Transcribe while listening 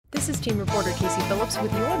This is team reporter Casey Phillips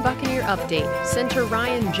with your Buccaneer update. Center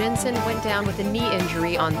Ryan Jensen went down with a knee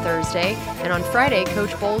injury on Thursday, and on Friday,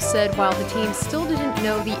 Coach Bowles said while the team still didn't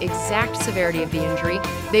know the exact severity of the injury,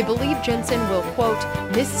 they believe Jensen will, quote,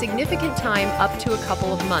 miss significant time up to a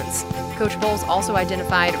couple of months. Coach Bowles also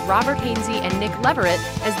identified Robert Hainsey and Nick Leverett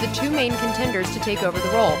as the two main contenders to take over the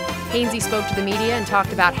role. Hainsey spoke to the media and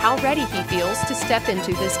talked about how ready he feels to step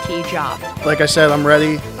into this key job. Like I said, I'm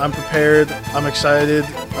ready, I'm prepared, I'm excited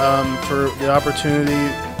for the opportunity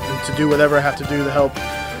to do whatever I have to do to help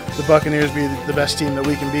the Buccaneers be the best team that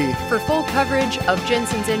we can be. For full coverage of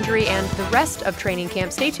Jensen's injury and the rest of training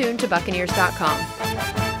camp, stay tuned to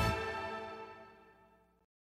Buccaneers.com.